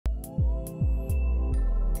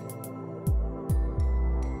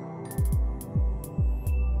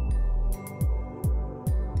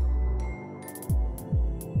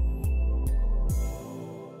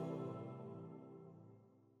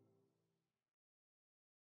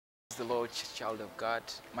the Lord, child of God.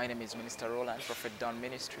 My name is Minister Roland, Prophet Dawn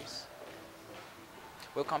Ministries.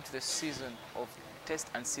 Welcome to the season of Test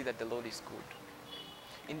and See that the Lord is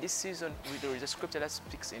good. In this season, there is a scripture that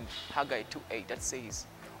speaks in Haggai 2:8 that says,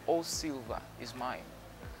 all silver is mine,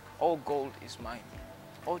 all gold is mine,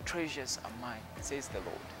 all treasures are mine, says the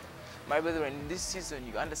Lord. My brethren, in this season,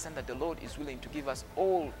 you understand that the Lord is willing to give us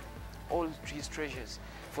all his treasures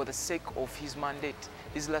for the sake of his mandate,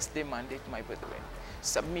 his last day mandate, my brethren.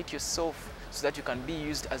 Submit yourself so that you can be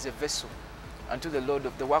used as a vessel unto the Lord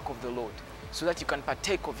of the work of the Lord, so that you can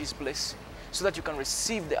partake of his blessing, so that you can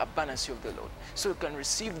receive the abundance of the Lord, so you can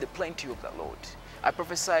receive the plenty of the Lord. I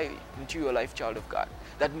prophesy into your life, child of God,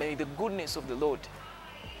 that may the goodness of the Lord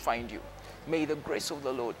find you. May the grace of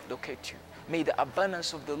the Lord locate you. May the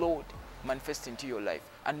abundance of the Lord manifest into your life.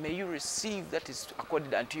 And may you receive that is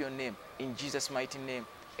accorded unto your name. In Jesus' mighty name,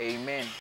 amen.